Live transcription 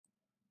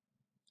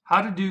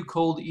How to do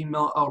cold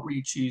email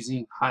outreach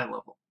using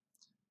HighLevel.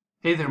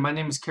 Hey there, my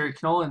name is Kerry.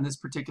 In this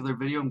particular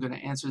video, I'm going to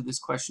answer this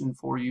question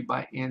for you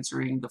by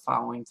answering the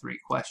following three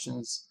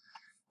questions.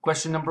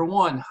 Question number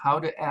one, how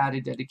to add a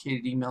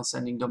dedicated email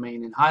sending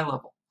domain in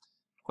HighLevel.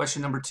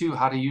 Question number two,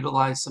 how to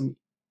utilize some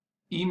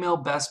email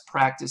best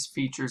practice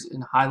features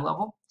in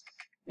HighLevel.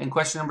 And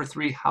question number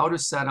three, how to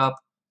set up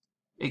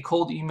a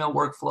cold email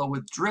workflow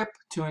with Drip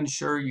to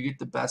ensure you get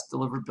the best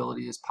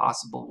deliverability as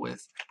possible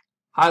with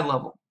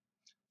HighLevel.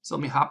 So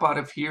let me hop out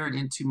of here and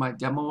into my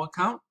demo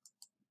account.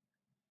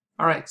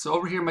 All right, so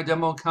over here in my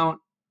demo account,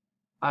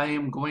 I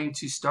am going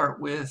to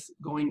start with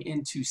going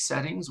into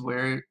settings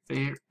where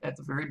at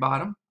the very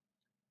bottom.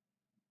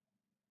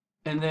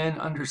 And then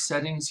under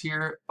settings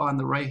here on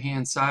the right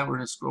hand side, we're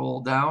going to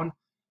scroll down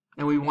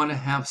and we want to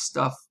have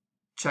stuff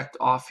checked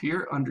off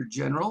here under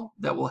general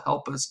that will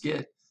help us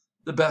get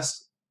the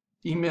best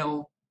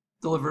email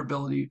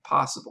deliverability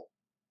possible.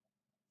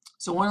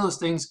 So one of those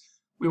things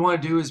we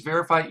want to do is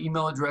verify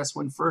email address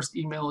when first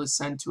email is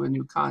sent to a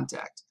new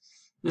contact.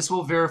 This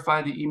will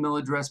verify the email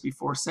address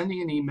before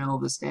sending an email.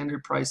 The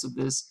standard price of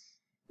this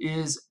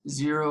is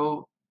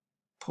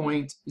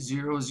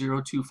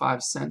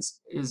 0.0025 cents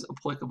is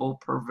applicable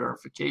per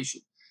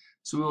verification.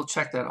 So we will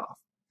check that off.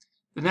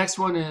 The next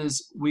one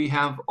is we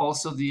have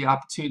also the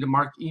opportunity to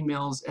mark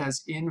emails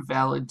as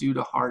invalid due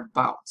to hard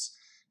bounce.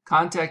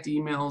 Contact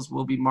emails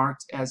will be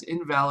marked as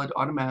invalid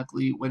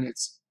automatically when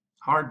it's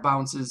hard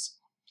bounces.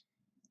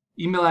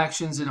 Email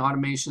actions and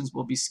automations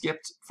will be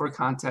skipped for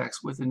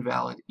contacts with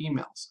invalid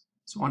emails.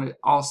 So I want to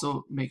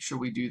also make sure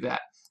we do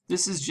that.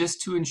 This is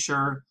just to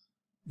ensure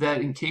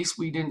that in case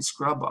we didn't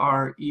scrub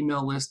our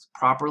email list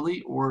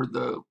properly or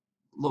the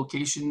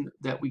location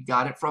that we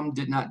got it from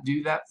did not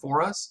do that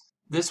for us,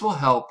 this will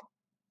help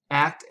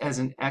act as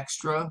an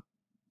extra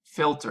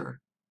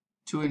filter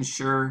to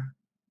ensure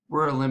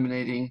we're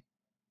eliminating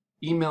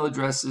email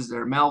addresses that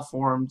are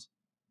malformed,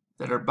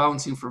 that are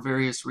bouncing for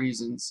various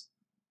reasons,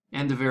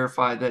 and to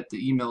verify that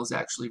the email is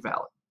actually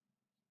valid.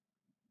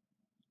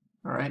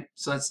 All right,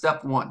 so that's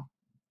step one.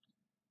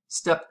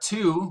 Step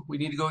two, we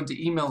need to go into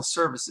email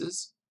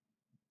services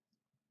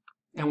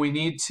and we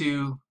need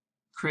to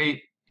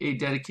create a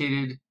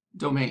dedicated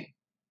domain.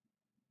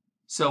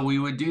 So we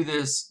would do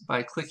this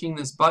by clicking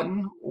this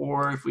button,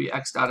 or if we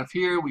X'd out of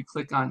here, we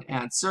click on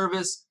Add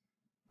Service.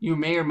 You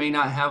may or may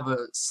not have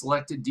a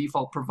selected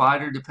default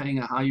provider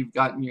depending on how you've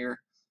gotten your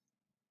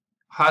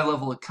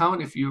HighLevel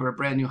account. If you are a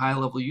brand new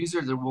HighLevel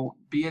user, there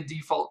won't be a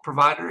default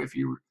provider. If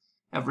you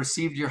have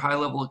received your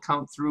HighLevel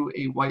account through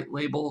a white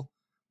label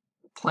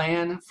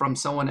plan from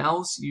someone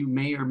else, you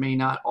may or may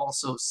not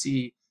also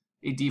see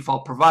a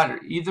default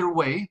provider. Either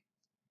way,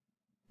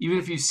 even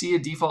if you see a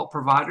default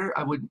provider,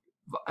 I would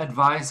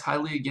advise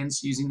highly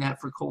against using that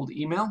for cold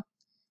email,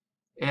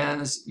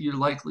 as you're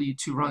likely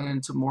to run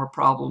into more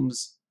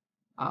problems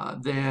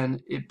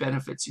than it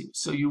benefits you.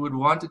 So you would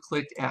want to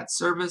click Add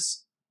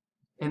Service,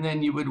 and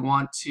then you would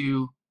want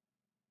to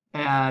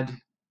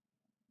add,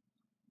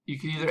 you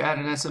can either add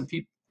an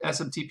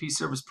SMTP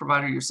service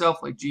provider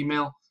yourself, like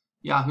Gmail,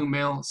 Yahoo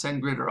Mail,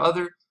 SendGrid, or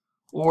other,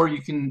 or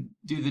you can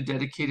do the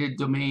dedicated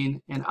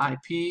domain and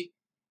IP,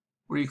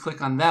 where you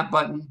click on that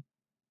button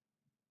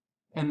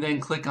and then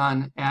click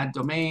on Add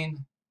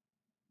Domain.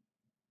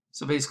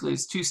 So basically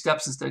it's two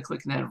steps instead of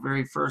clicking that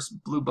very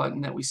first blue button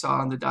that we saw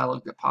on the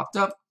dialog that popped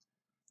up.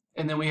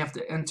 And then we have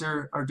to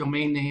enter our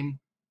domain name.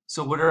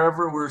 So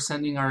whatever we're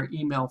sending our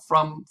email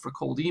from for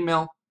cold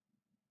email,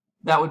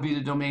 that would be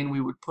the domain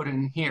we would put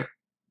in here.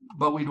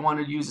 But we'd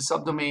want to use a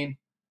subdomain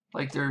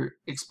like they're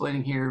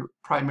explaining here.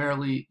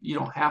 Primarily, you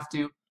don't have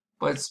to,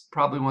 but it's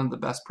probably one of the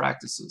best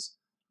practices.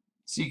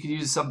 So you can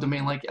use a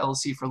subdomain like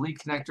LC for lead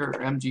connector or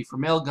MG for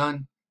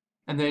mailgun,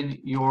 and then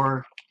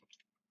your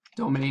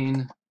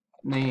domain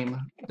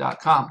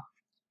name.com.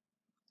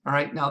 All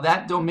right, now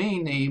that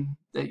domain name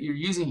that you're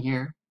using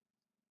here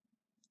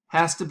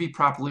has to be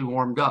properly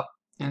warmed up.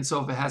 And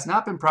so if it has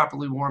not been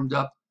properly warmed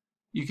up,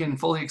 you can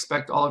fully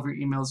expect all of your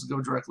emails to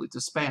go directly to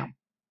spam.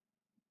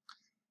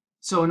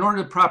 So in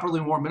order to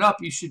properly warm it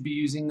up, you should be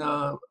using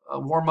a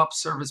warm-up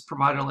service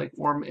provider like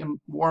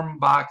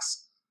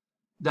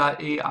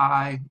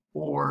warmbox.ai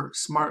or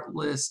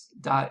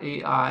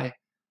smartlist.ai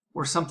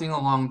or something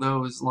along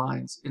those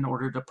lines in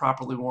order to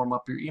properly warm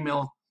up your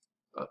email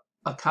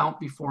account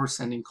before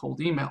sending cold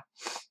email.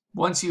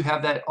 Once you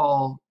have that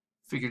all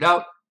figured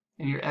out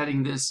and you're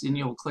adding this, and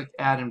you'll click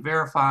Add and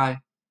Verify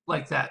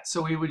like that.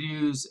 So we would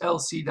use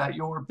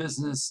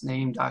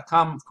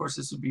lc.yourbusinessname.com. Of course,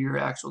 this would be your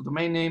actual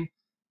domain name.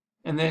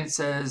 And then it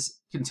says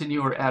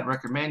continue or add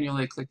record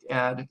manually. Click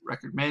Add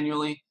Record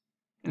Manually.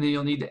 And then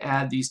you'll need to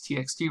add these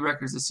TXT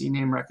records, the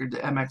CNAME record, the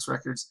MX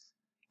records.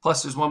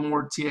 Plus there's one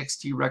more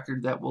TXT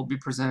record that will be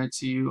presented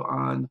to you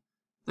on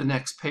the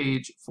next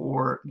page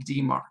for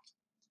DMARC.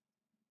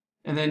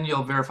 And then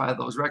you'll verify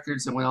those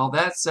records. And when all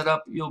that's set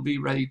up, you'll be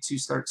ready to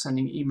start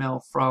sending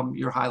email from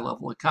your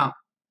HighLevel account.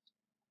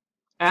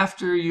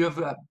 After you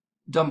have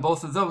done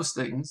both of those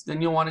things,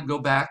 then you'll want to go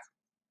back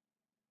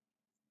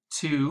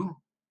to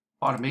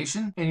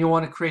automation, and you'll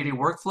want to create a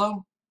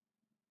workflow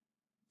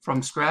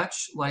from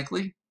scratch,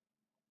 likely.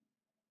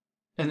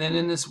 And then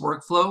in this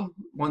workflow,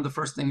 one of the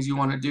first things you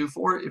want to do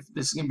for it, if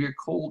this is going to be a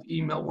cold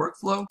email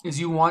workflow, is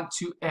you want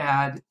to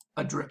add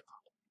a drip.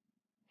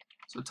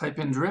 So type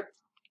in drip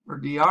or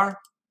DR,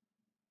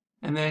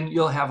 and then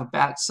you'll have a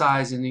batch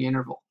size in the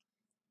interval.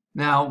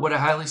 Now, what I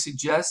highly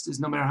suggest is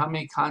no matter how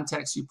many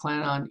contacts you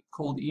plan on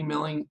cold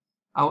emailing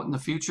out in the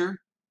future,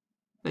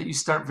 that you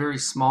start very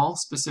small,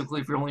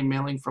 specifically if you're only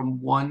mailing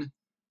from one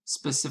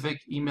specific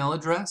email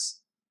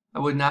address. I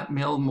would not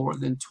mail more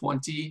than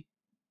 20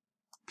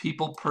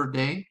 people per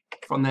day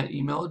from that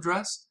email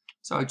address.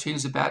 So I would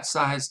change the batch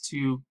size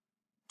to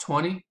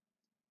 20,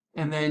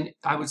 and then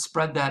I would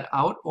spread that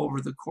out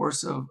over the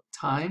course of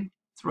time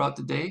throughout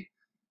the day.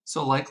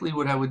 So likely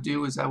what I would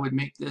do is I would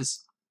make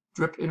this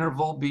drip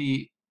interval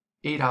be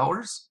 8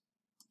 hours.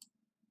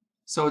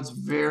 So it's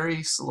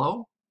very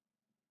slow.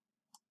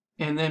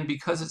 And then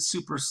because it's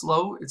super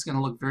slow, it's going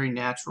to look very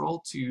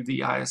natural to the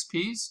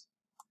ISPs.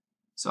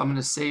 So I'm going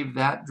to save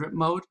that drip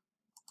mode.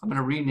 I'm going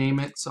to rename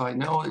it so I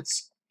know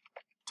it's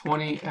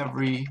 20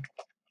 every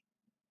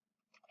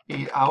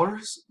 8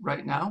 hours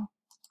right now.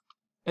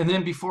 And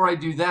then before I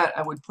do that,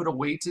 I would put a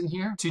wait in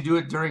here to do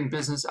it during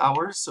business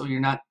hours, so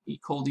you're not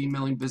cold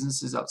emailing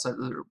businesses outside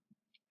of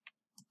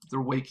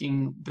their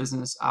waking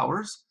business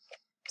hours.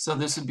 So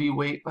this would be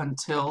wait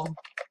until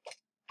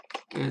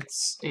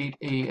it's 8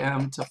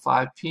 a.m. to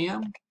 5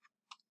 p.m.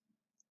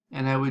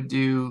 And I would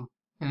do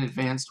an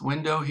advanced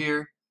window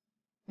here,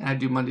 and I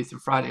do Monday through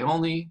Friday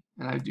only,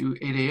 and I do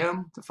 8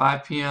 a.m. to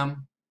 5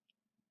 p.m.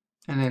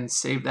 and then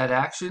save that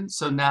action.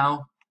 So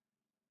now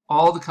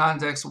all the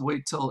contacts will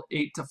wait till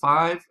 8 to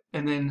 5,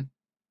 and then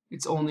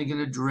it's only going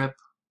to drip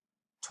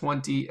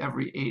 20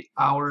 every 8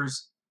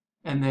 hours,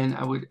 and then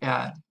I would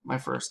add my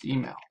first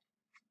email.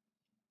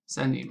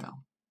 Send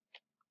email.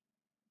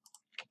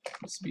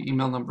 This would be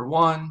email number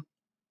 1,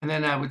 and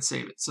then I would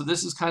save it. So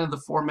this is kind of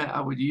the format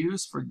I would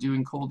use for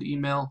doing cold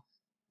email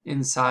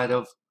inside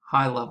of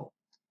HighLevel.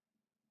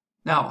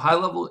 Now,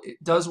 HighLevel, it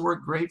does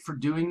work great for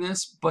doing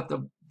this, but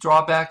the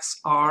drawbacks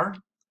are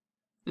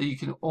that you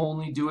can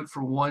only do it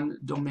for one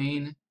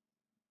domain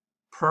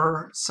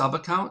per sub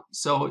account.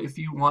 So if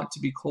you want to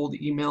be cold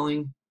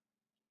emailing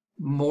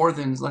more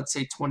than, let's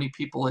say, 20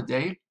 people a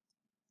day,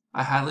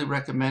 I highly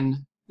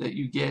recommend that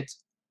you get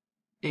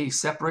a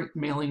separate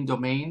mailing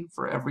domain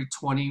for every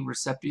 20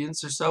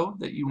 recipients or so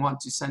that you want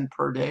to send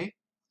per day.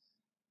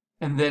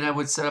 And then I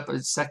would set up a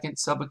second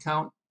sub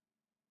account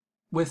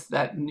with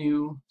that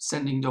new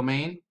sending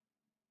domain.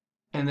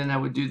 And then I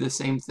would do the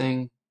same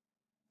thing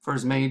for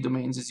as many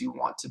domains as you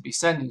want to be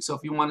sending. So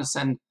if you want to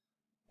send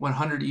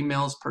 100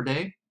 emails per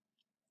day,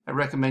 I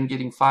recommend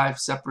getting 5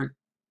 separate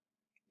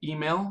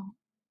email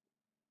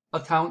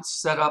accounts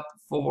set up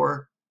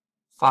for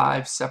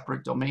 5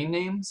 separate domain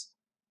names,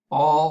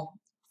 all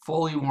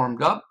fully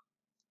warmed up,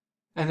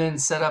 and then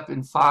set up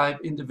in 5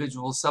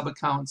 individual sub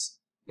accounts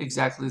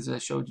exactly as I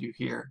showed you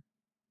here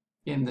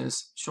in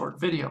this short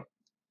video.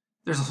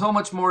 There's so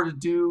much more to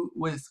do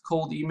with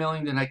cold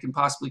emailing than I can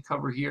possibly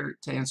cover here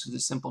to answer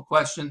this simple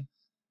question,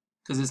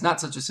 because it's not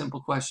such a simple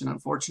question,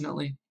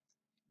 unfortunately,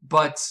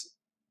 but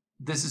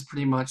this is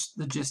pretty much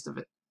the gist of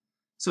it.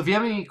 So if you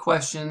have any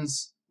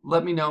questions,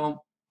 let me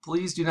know.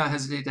 Please do not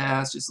hesitate to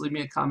ask. Just leave me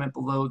a comment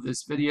below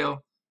this video,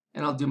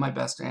 and I'll do my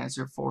best to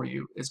answer for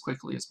you as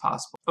quickly as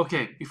possible.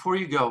 Okay, before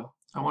you go,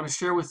 I want to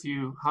share with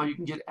you how you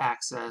can get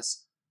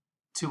access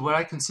to what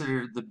I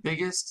consider the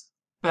biggest,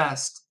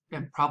 best,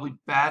 and probably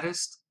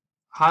baddest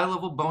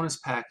HighLevel bonus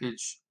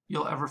package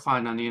you'll ever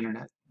find on the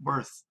internet,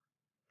 worth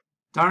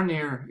darn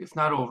near, if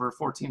not over,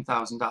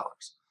 $14,000. All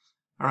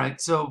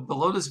right, so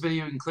below this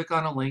video, you can click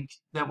on a link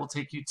that will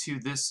take you to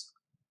this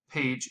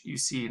page you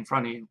see in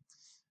front of you.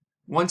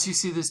 Once you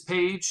see this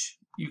page,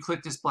 you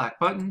click this black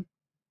button.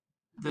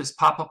 This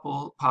pop-up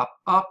will pop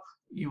up.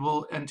 You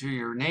will enter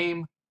your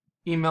name,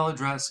 email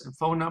address, and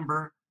phone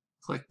number.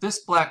 Click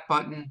this black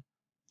button,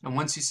 and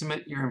once you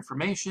submit your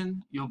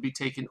information, you'll be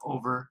taken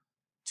over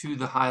to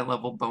the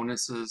HighLevel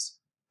bonuses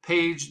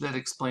page that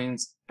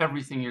explains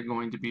everything you're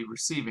going to be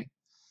receiving.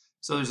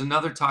 So there's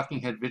another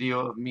talking head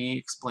video of me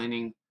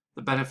explaining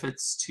the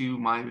benefits to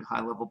my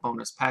HighLevel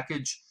bonus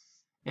package.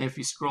 And if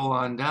you scroll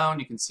on down,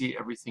 you can see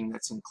everything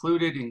that's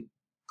included,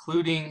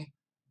 including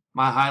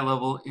my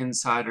HighLevel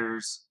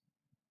Insiders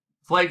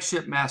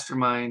flagship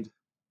mastermind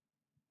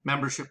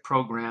membership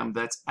program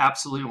that's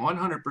absolutely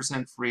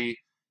 100% free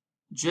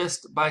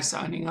just by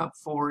signing up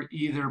for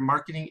either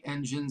Marketing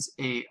Engines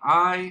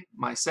A.I,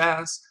 my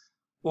SaaS,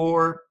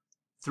 or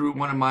through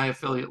one of my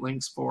affiliate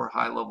links for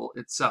HighLevel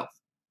itself.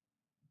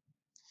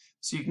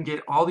 So you can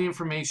get all the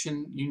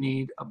information you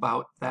need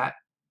about that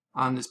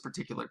on this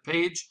particular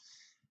page.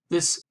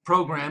 This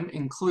program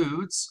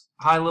includes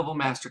HighLevel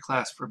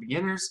Masterclass for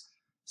Beginners.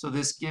 So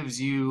this gives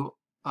you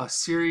a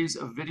series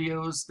of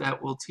videos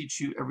that will teach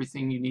you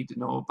everything you need to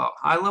know about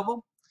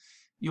HighLevel.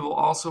 You will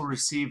also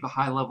receive a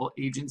HighLevel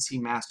Agency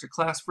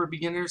Masterclass for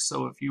Beginners.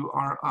 So if you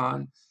are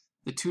on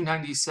the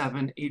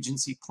 $297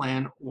 agency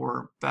plan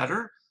or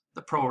better,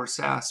 the Pro or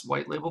SaaS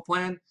white label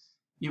plan,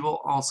 you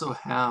will also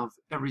have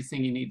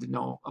everything you need to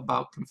know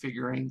about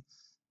configuring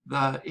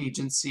the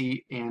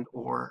agency and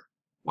or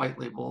white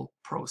label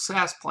pro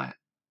SaaS plan.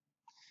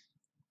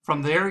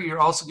 From there, you're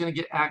also going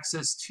to get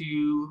access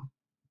to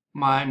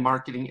my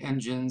Marketing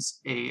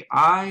Engines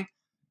AI,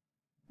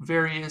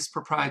 various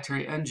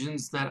proprietary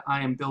engines that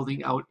I am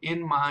building out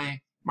in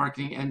my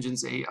Marketing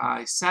Engines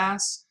AI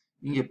SaaS.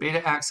 You can get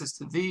beta access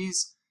to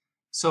these.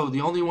 So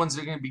the only ones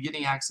that are going to be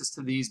getting access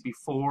to these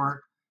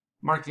before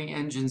Marketing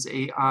Engines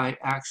AI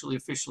actually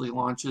officially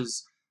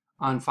launches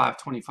on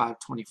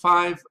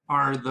 5/25/25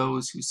 are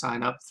those who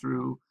sign up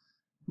through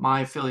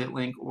my affiliate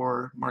link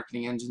or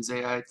Marketing Engines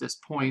AI at this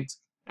point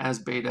as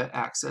beta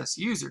access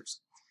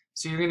users.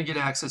 So you're going to get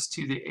access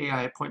to the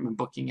AI appointment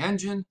booking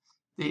engine,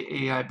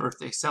 the AI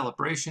birthday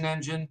celebration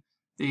engine,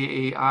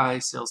 the AI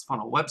sales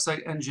funnel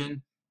website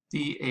engine,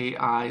 the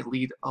AI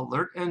lead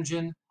alert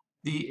engine,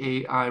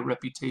 the AI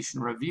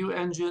reputation review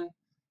engine,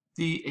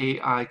 the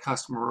AI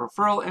customer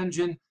referral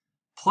engine,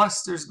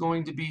 plus there's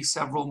going to be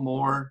several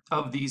more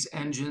of these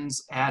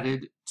engines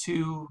added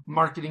to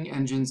Marketing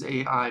Engines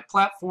AI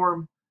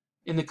platform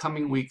in the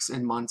coming weeks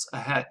and months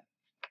ahead.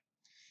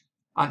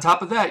 On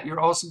top of that, you're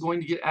also going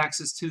to get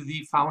access to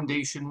the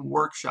foundation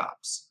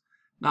workshops.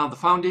 Now, the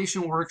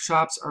foundation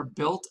workshops are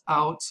built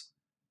out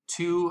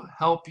to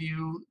help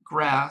you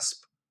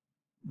grasp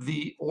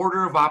the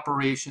order of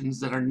operations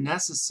that are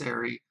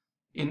necessary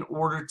in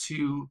order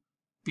to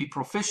be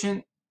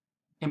proficient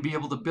and be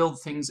able to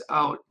build things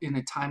out in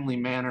a timely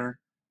manner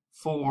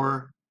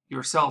for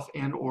yourself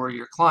and or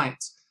your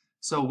clients.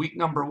 So week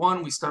number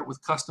 1, we start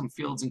with custom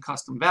fields and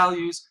custom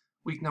values.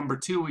 Week number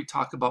 2, we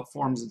talk about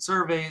forms and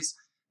surveys.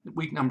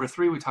 Week number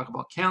 3, we talk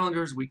about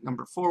calendars. Week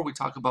number 4, we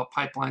talk about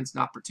pipelines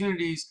and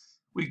opportunities.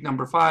 Week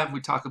number 5, we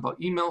talk about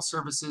email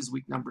services.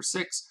 Week number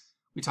 6,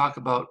 we talk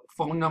about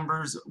phone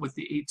numbers with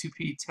the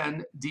A2P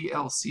 10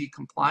 DLC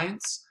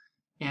compliance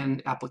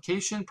and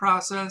application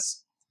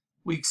process.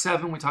 Week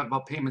 7, we talk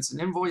about payments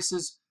and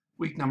invoices.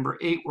 Week number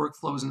 8,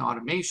 workflows and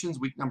automations.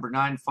 Week number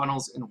 9,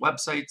 funnels and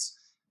websites.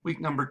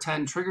 Week number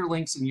 10, trigger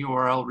links and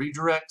URL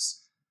redirects.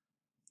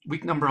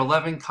 Week number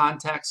 11,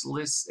 contacts,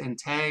 lists, and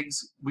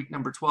tags. Week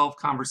number 12,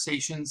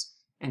 conversations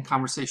and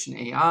conversation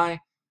AI.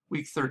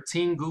 Week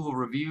 13, Google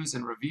reviews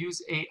and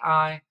reviews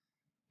AI.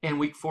 And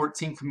week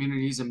 14,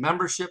 communities and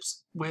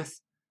memberships,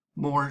 with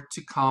more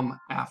to come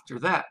after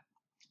that.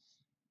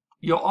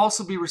 You'll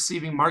also be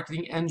receiving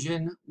Marketing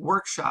Engine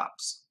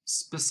workshops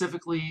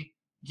specifically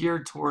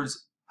geared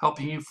towards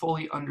helping you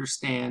fully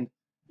understand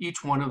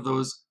each one of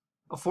those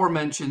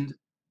aforementioned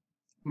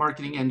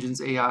Marketing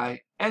Engines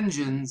AI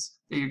engines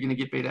that you're going to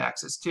get beta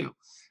access to.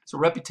 So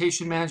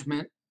reputation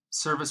management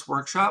service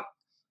workshop,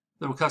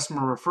 the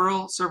customer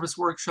referral service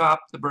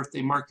workshop, the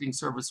birthday marketing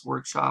service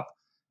workshop,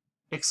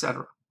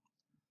 etc.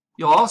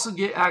 You'll also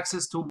get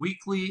access to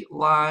weekly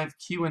live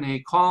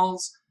Q&A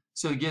calls,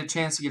 so you get a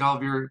chance to get all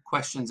of your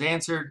questions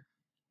answered,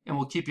 and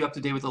we'll keep you up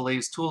to date with the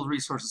latest tools,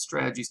 resources,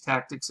 strategies,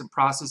 tactics, and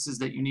processes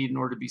that you need in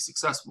order to be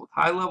successful with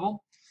HighLevel.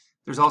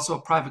 There's also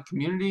a private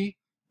community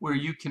where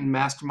you can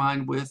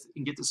mastermind with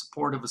and get the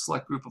support of a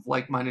select group of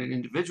like-minded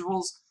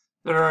individuals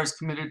that are as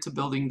committed to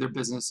building their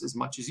business as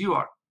much as you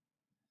are.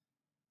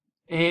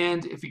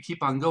 And if you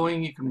keep on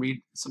going, you can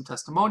read some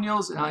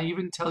testimonials, and I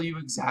even tell you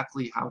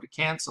exactly how to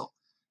cancel.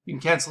 You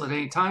can cancel at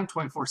any time,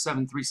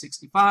 24/7,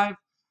 365,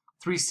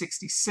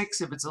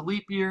 366 if it's a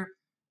leap year,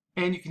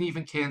 and you can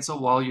even cancel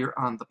while you're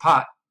on the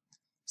pot.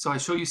 So I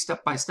show you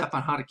step by step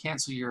on how to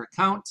cancel your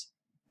account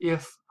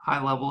if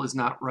HighLevel is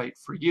not right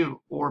for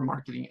you, or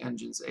Marketing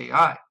Engines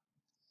AI.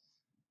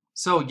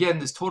 So again,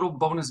 this total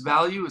bonus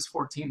value is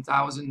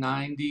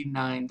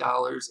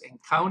 $14,099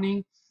 and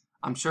counting.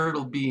 I'm sure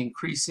it'll be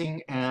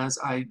increasing as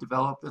I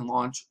develop and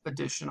launch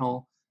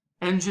additional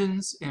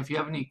engines. And if you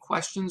have any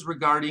questions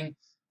regarding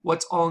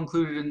what's all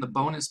included in the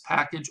bonus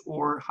package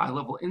or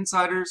HighLevel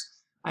Insiders,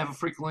 I have a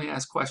frequently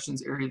asked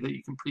questions area that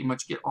you can pretty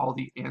much get all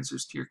the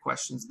answers to your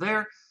questions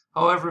there.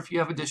 However, if you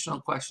have additional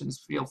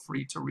questions, feel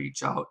free to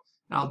reach out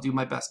and I'll do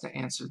my best to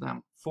answer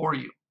them for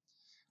you.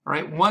 All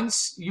right,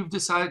 once you've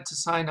decided to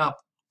sign up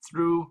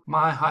through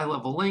my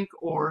HighLevel link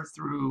or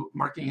through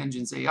Marketing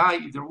Engines AI,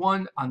 either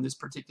one on this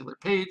particular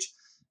page,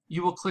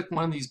 you will click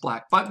one of these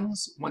black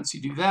buttons. Once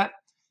you do that,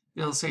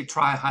 it'll say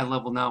try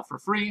HighLevel now for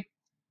free,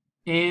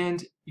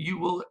 and you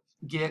will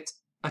get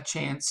a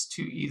chance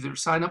to either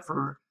sign up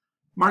for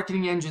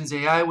Marketing Engines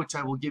AI, which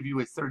I will give you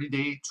a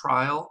 30-day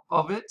trial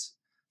of it.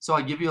 So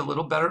I give you a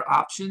little better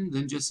option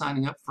than just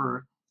signing up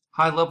for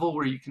HighLevel,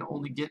 where you can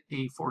only get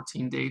a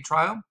 14-day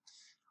trial.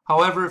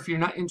 However, if you're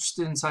not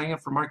interested in signing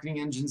up for Marketing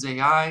Engines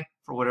AI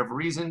for whatever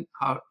reason,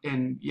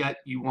 and yet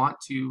you want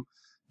to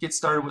get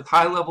started with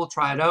HighLevel,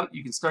 try it out,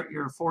 you can start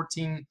your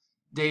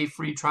 14-day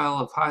free trial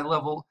of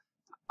HighLevel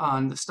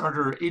on the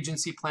starter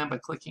agency plan by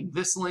clicking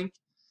this link.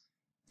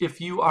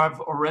 If you have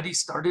already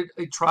started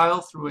a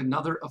trial through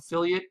another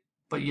affiliate,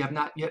 but you have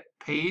not yet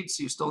paid,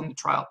 so you're still in the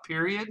trial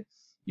period,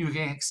 you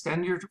can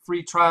extend your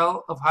free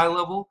trial of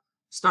HighLevel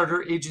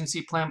starter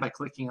agency plan by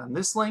clicking on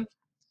this link.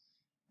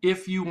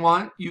 If you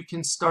want, you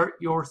can start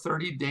your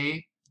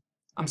 30-day,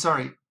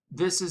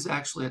 this is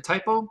actually a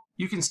typo.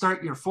 You can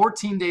start your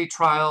 14-day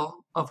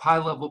trial of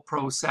HighLevel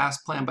Pro SaaS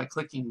plan by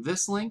clicking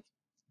this link.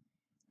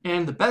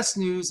 And the best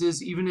news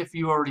is, even if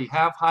you already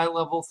have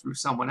HighLevel through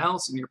someone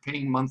else and you're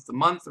paying month to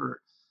month or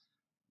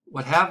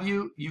what have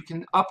you, you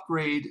can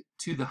upgrade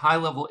to the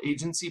HighLevel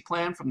agency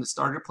plan from the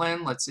starter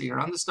plan. Let's say you're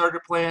on the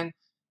starter plan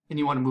and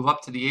you want to move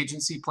up to the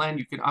agency plan,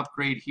 you can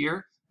upgrade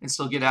here and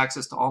still get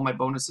access to all my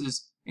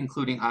bonuses,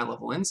 including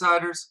HighLevel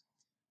Insiders.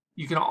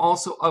 You can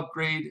also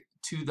upgrade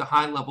to the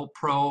HighLevel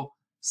Pro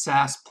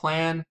SaaS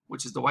plan,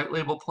 which is the white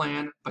label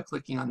plan, by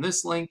clicking on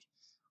this link,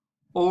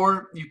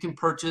 or you can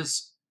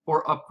purchase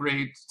or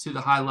upgrade to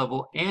the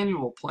HighLevel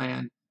annual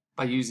plan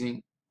by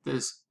using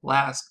this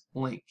last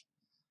link.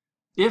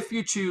 If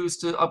you choose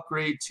to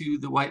upgrade to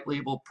the white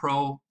label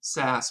Pro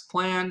SaaS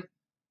plan,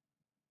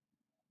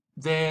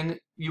 then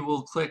you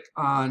will click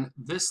on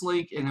this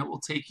link and it will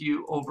take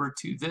you over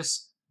to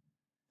this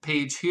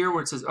page here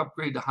where it says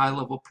upgrade to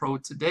HighLevel Pro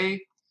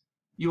today.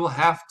 You will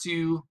have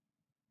to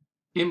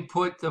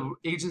input the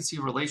agency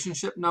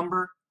relationship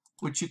number,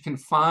 which you can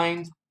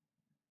find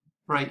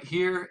right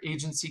here,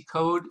 agency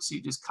code. So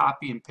you just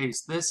copy and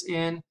paste this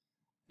in.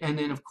 And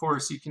then of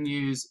course you can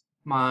use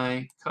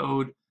my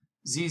code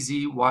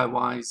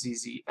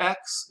ZZYYZZX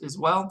as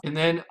well. And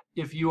then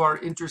if you are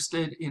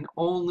interested in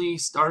only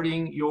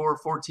starting your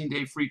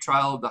 14-day free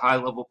trial of the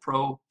HighLevel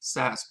Pro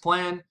SaaS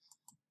plan,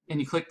 and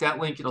you click that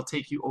link, it'll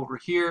take you over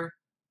here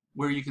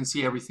where you can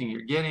see everything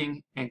you're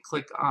getting and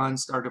click on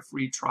start a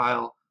free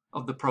trial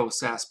of the Pro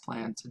SaaS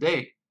plan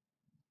today.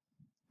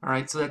 All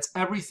right, so that's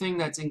everything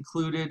that's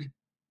included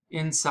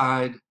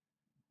inside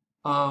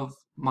of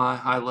my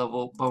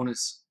HighLevel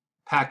bonus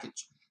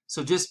package.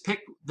 So just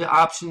pick the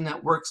option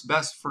that works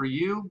best for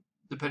you,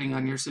 depending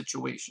on your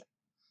situation.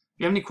 If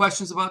you have any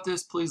questions about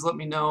this, please let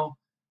me know.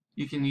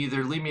 You can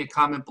either leave me a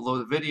comment below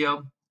the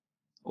video,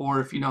 or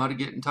if you know how to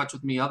get in touch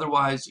with me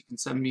otherwise, you can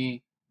send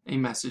me a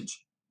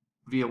message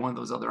via one of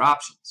those other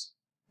options.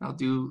 I'll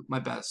do my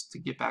best to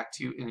get back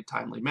to you in a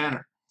timely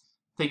manner.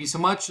 Thank you so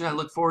much, and I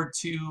look forward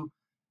to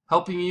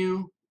helping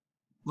you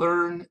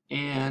learn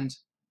and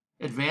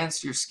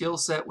advance your skill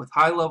set with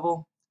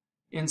HighLevel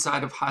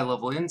inside of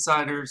HighLevel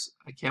Insiders.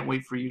 I can't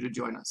wait for you to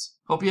join us.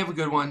 Hope you have a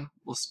good one.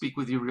 We'll speak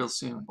with you real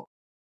soon.